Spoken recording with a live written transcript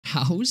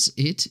How's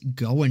it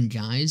going,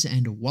 guys,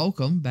 and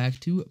welcome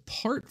back to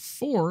part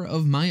 4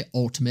 of my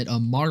Ultimate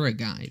Amara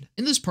guide.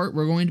 In this part,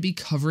 we're going to be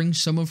covering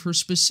some of her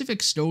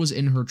specific stills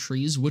in her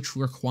trees which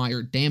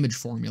require damage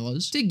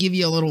formulas, to give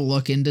you a little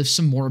look into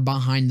some more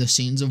behind the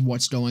scenes of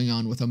what's going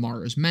on with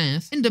Amara's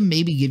math, and to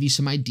maybe give you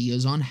some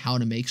ideas on how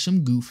to make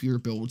some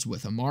goofier builds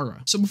with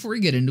Amara. So before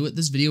we get into it,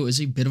 this video is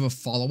a bit of a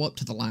follow-up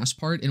to the last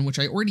part in which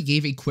I already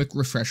gave a quick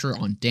refresher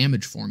on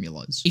damage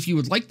formulas. If you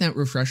would like that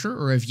refresher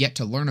or have yet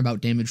to learn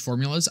about damage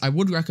formulas, I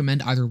would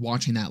recommend either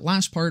watching that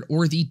last part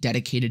or the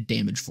dedicated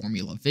damage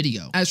formula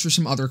video. As for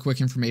some other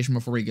quick information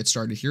before we get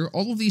started here,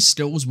 all of these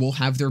stills will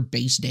have their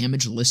base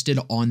damage listed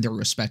on their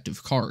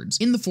respective cards.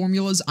 In the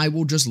formulas, I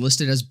will just list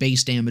it as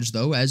base damage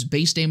though, as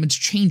base damage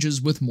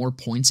changes with more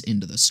points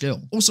into the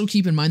still. Also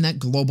keep in mind that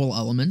global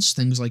elements,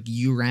 things like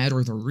URAD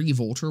or the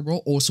Revolter,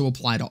 will also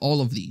apply to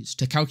all of these.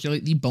 To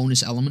calculate the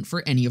bonus element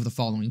for any of the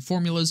following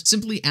formulas,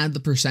 simply add the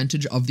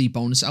percentage of the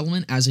bonus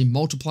element as a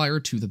multiplier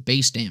to the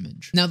base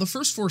damage. Now the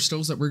first 4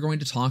 stills that we're going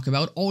to talk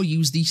about all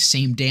use the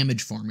same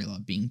damage formula,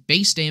 being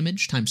base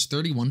damage times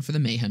 31 for the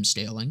Mayhem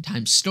Scaling,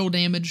 times still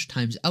damage,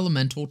 times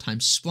elemental,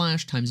 times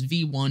splash, times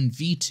V1,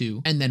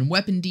 V2, and then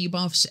weapon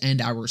debuffs and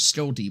our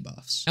still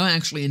debuffs. Now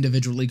actually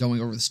individually going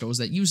over the stills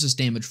that use this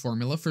damage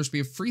formula, first we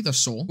have Free the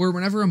Soul, where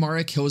whenever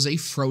Amara kills a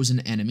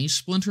frozen enemy,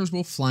 splinters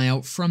will fly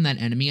out from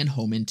that enemy and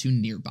home into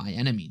nearby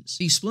enemies.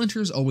 These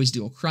splinters always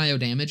deal cryo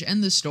damage,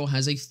 and this still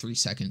has a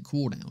 3-second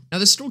cooldown. Now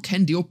this still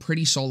can deal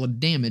pretty solid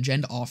damage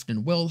and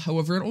often will,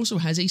 however it also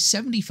has a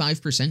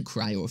 75%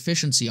 cryo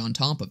efficiency on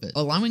top of it,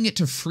 allowing it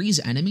to freeze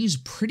enemies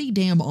pretty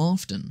damn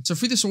often. So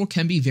Free the Soul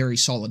can be very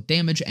solid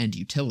damage and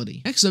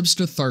utility. Next up is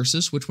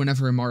Catharsis, which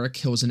whenever Amara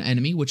kills an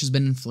enemy which has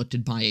been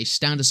inflicted by a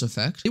status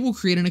effect, it will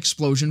create an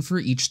explosion for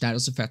each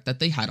status effect that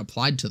they had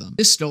applied to them.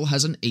 This still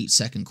has an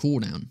 8-second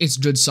cooldown. It's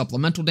good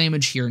supplemental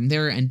damage here and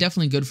there, and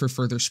definitely good for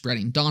further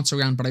spreading dots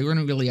around, but I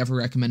wouldn't really ever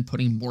recommend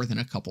putting more than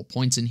a couple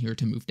points in here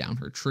to move down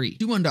her tree.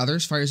 2 and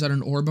Others fires out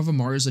an orb of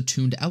Amara's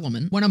attuned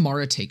element when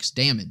Amara takes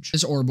damage.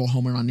 This orb will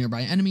home in on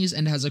nearby enemies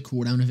and has a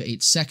cooldown of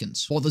 8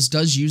 seconds. While this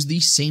does use the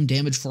same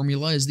damage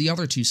formula as the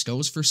other 2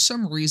 stills, for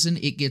some reason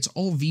it gets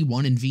all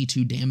V1 and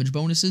V2 damage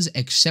bonuses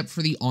except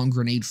for the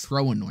on-grenade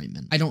throw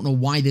anointment. I don't know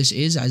why this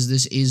is, as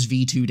this is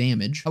V2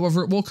 damage.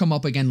 However, it will come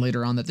up again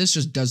later on that this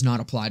just does not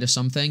apply to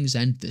some things,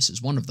 and this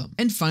is one of them.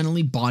 And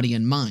finally, Body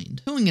and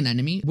Mind. Killing an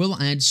enemy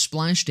will add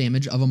splash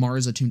damage of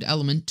Amara's attuned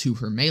element to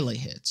her melee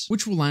hits,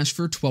 which will last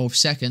for 12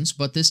 seconds,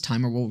 but this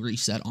timer will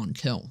reset on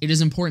kill. It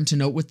is important to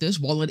note with this,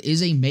 while it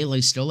is a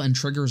melee still and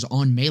triggers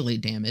on melee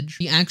damage,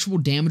 the actual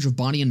damage of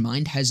Body and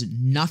Mind has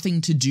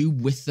nothing to do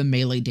with the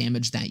melee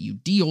damage that you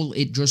deal,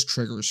 it just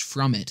triggers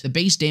from it. The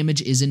base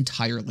damage is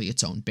entirely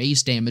its own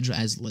base damage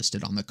as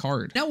listed on the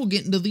card. Now we'll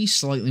get into the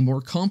slightly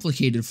more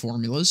complicated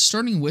formulas,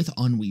 starting with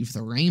Unweave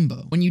the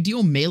Rainbow. When you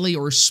deal melee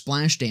or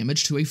splash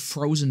damage to a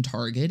frozen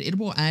target, it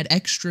will add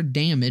extra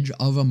damage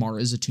of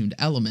Amara's attuned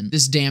element.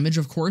 This damage,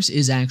 of course,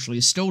 is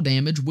actually still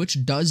damage,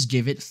 which does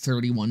give it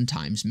 31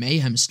 times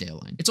Mayhem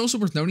Scaling. It's also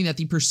worth noting that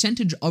the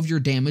percentage of your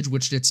damage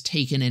which gets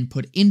taken and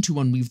put into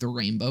Unweave the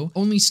Rainbow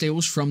only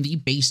scales from the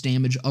base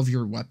damage of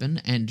your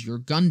weapon and your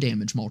gun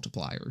damage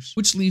multipliers,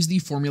 which leaves the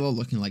formula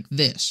looking like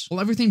this.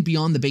 While everything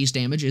beyond the base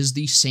damage is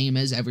the same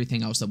as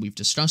everything else that we've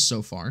discussed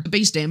so far, the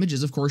base damage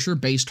is of course your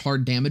base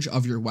hard damage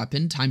of your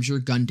weapon times your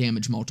gun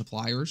damage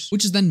multipliers,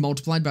 which is then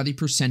multiplied by the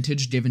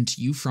percentage given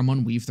to you from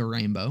Unweave the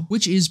Rainbow,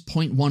 which is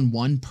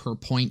 0.11 per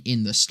point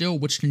in the still,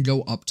 which can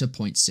go up to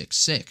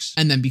 0.66.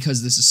 And then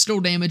because this is still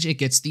damage, it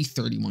gets the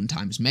 31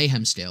 times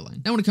Mayhem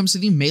Scaling. Now when it comes to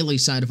the melee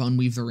side of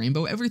Unweave the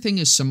Rainbow, everything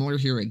is similar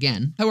here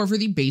again. However,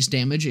 the base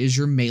damage is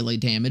your melee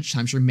damage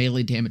times your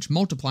melee damage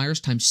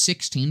multipliers times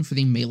 16 for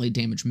the melee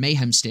damage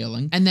Mayhem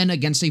Scaling, and then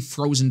against a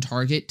frozen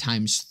target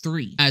times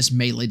 3, as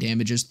melee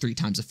damage is 3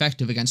 times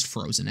effective against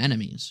frozen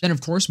enemies. Then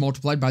of course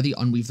multiplied by the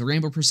Unweave the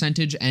Rainbow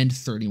percentage and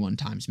 31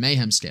 times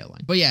Mayhem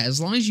Scaling. But yeah, as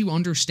long as you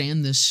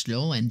understand this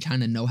skill and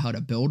kind of know how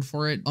to build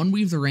for it,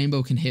 Unweave the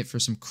Rainbow can hit for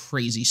some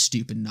crazy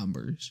stupid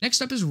numbers.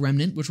 Next up is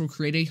Remnant, which will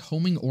create a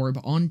homing orb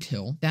on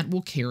kill that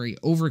will carry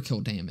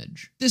overkill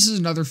damage. This is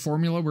another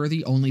formula where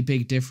the only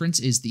big difference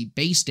is the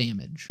base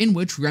damage, in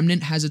which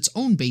Remnant has its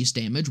own base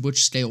damage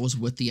which scales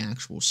with the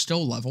actual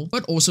still level,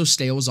 but also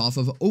scales off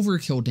of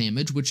overkill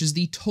damage, which is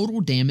the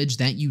total damage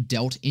that you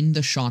dealt in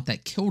the shot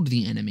that killed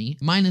the enemy,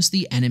 minus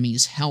the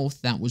enemy's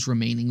health that was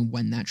remaining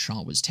when that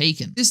shot was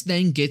taken. This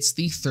then gets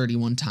the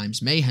 31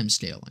 times Mayhem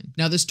Scaling.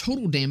 Now this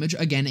total damage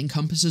again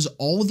encompasses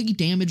all the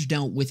damage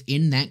dealt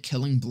within that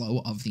killing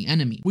blow of the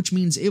enemy, which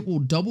means it will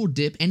double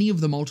dip any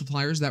of the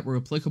multipliers that were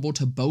applicable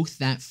to both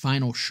that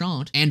final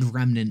shot and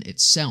Remnant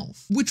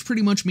itself, which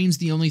pretty much means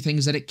the only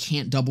things that it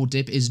can't double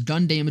dip is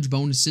gun damage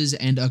bonuses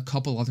and a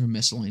couple other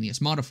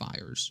miscellaneous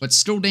modifiers. But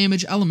still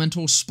damage,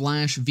 elemental,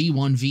 splash,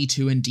 V1,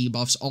 V2, and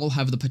debuffs all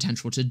have the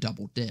potential to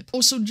double dip.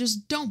 Also,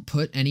 just don't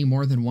put any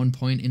more than 1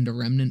 point into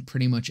Remnant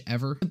pretty much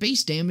ever. The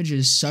base damage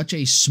is such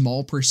a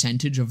small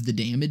percentage of the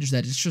damage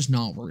that it's just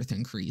not worth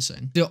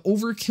increasing. The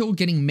overkill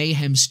getting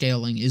Mayhem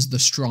Scaling is the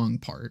strong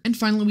part. And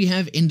finally we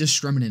have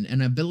Indiscriminate,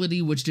 an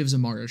ability which gives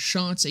Amara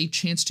shots a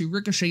chance to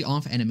ricochet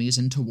off enemies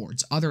and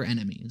towards other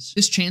enemies.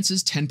 This chance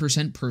is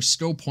 10% per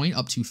skill point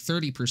up to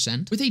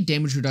 30%, with a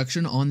damage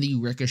reduction on the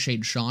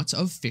ricocheted shots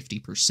of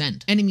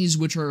 50%. Enemies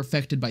which are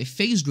affected by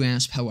Phase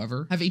Grasp,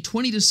 however, have a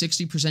 20 to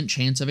 60%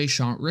 chance of a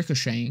shot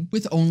ricocheting,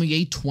 with only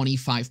a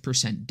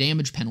 25%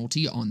 damage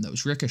penalty on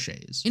those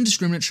ricochets.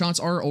 Indiscriminate shots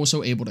are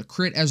also able to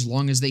crit as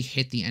long as they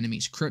hit the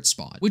enemy's crit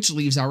spot, which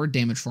leaves our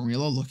damage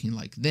formula looking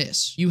like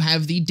this. You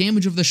have the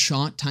damage of the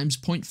shot times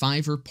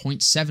 0.5 or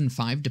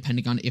 0.75,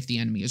 depending on if the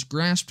enemy is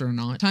grasped or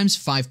not, times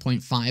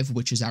 5.5,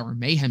 which is our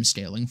mayhem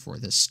scaling for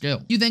this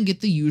skill. You then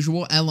get the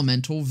usual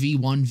elemental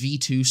V1,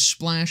 V2,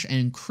 splash,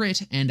 and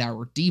crit, and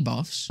our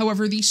debuffs.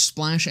 However, the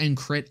splash and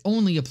crit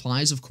only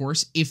applies, of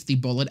course, if the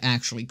bullet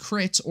actually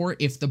crits or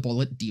if the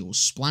bullet deals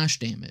splash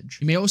damage.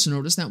 You may also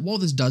notice that while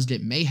this does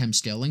get mayhem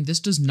scaling, this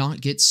does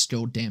not get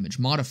skill damage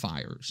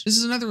modifiers. This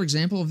is another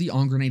example of the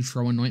on grenade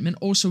throw anointment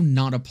also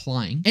not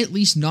applying, at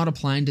least not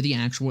applying to the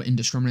actual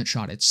indiscriminate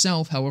shot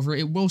itself. However,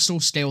 it will still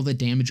scale the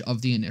damage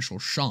of the initial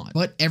shot.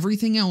 But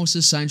everything else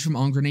aside from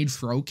on grenade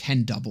throw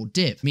can double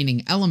dip,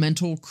 meaning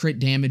elemental, crit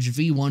damage,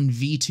 V1,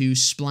 V2,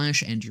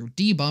 splash, and your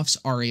debuffs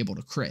are able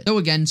to crit. Though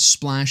again,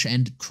 splash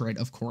and crit,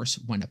 of course,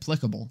 when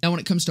applicable. Now, when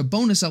it comes to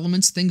bonus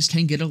elements, things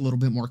can get a little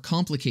bit more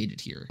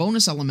complicated here.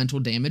 Bonus elemental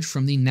damage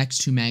from the next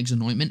to mags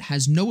anointment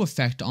has no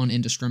effect on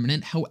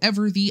indiscriminate.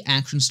 However, the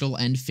action still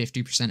end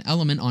 50%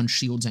 element on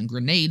shields and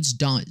grenades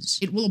does.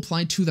 It will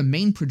apply to the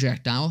main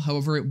projectile,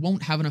 however, it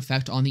won't have an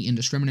effect on the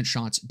indiscriminate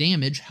shot's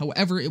damage.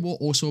 However, it will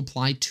also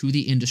apply to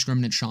the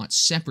indiscriminate shots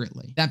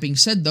separately. That being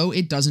said, though,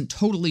 it doesn't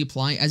totally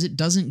apply as it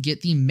doesn't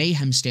get the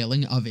mayhem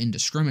scaling of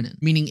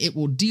indiscriminate, meaning it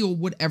will deal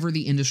whatever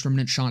the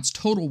indiscriminate shot's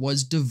total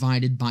was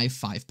divided by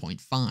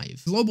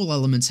 5.5. Global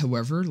elements,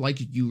 however, like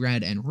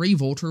URAD and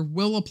Revolter,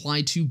 will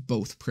apply to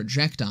both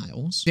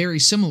projectiles, very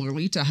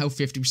similarly to how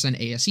 50%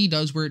 ASE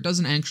does, where it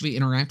doesn't actually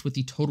interact with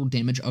the total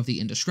damage of the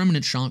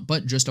indiscriminate shot,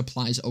 but just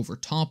applies over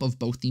top of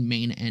both the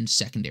main and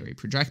secondary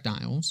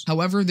projectiles.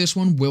 However, this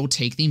one will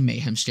take the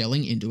mayhem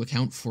scaling into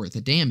account for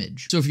the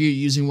damage. So if you're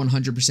using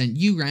 100%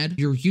 URAD,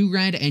 your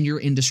URAD and your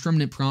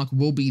indiscriminate proc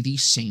will be the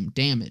same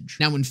damage.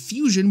 Now,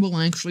 Infusion will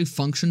actually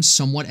function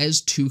somewhat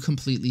as two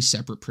completely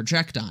separate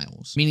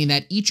projectiles, meaning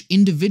that each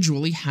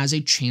individually has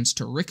a chance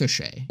to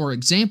ricochet. For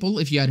example,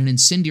 if you had an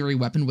incendiary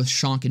weapon with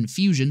shock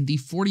infusion, the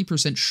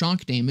 40%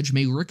 shock damage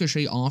may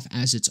ricochet off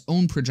as its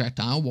own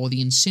projectile while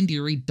the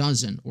incendiary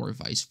doesn't, or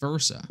vice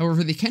versa.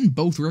 However, they can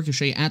both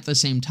ricochet at the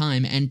same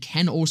time and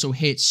can also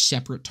hit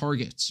separate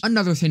targets.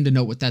 Another thing to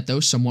note with that, though,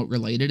 somewhat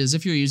related, is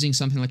if you're using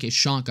something like a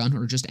shotgun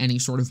or just any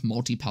sort of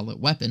multi-pellet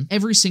weapon,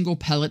 every single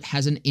pellet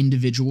has an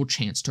individual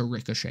chance to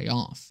ricochet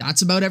off.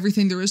 That's about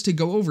everything there is to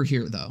go over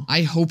here, though.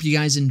 I hope you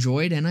guys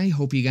enjoyed, and I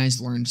hope you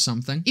guys learned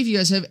something. If you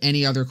guys have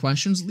any other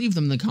questions, leave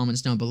them in the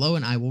comments down below,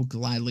 and I will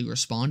gladly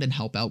respond and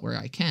help out where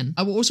I can.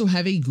 I will also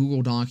have a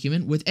Google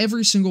document with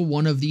every single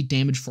one of the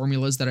damage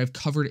formulas that I've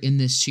covered in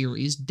this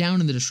series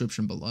down in the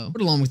description below.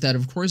 But along with that,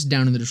 of course,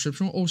 down in the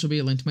description will also be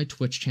a link to my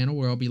Twitch channel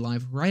where I'll be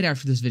live right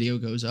after this video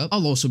goes up.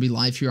 I'll also be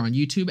live here on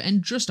YouTube,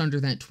 and just under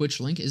that Twitch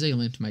link is a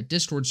link to my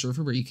Discord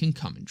server where you can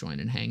come and join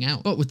and hang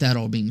out. But with that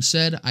all being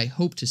said, I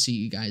hope to see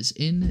you guys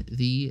in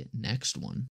the next one.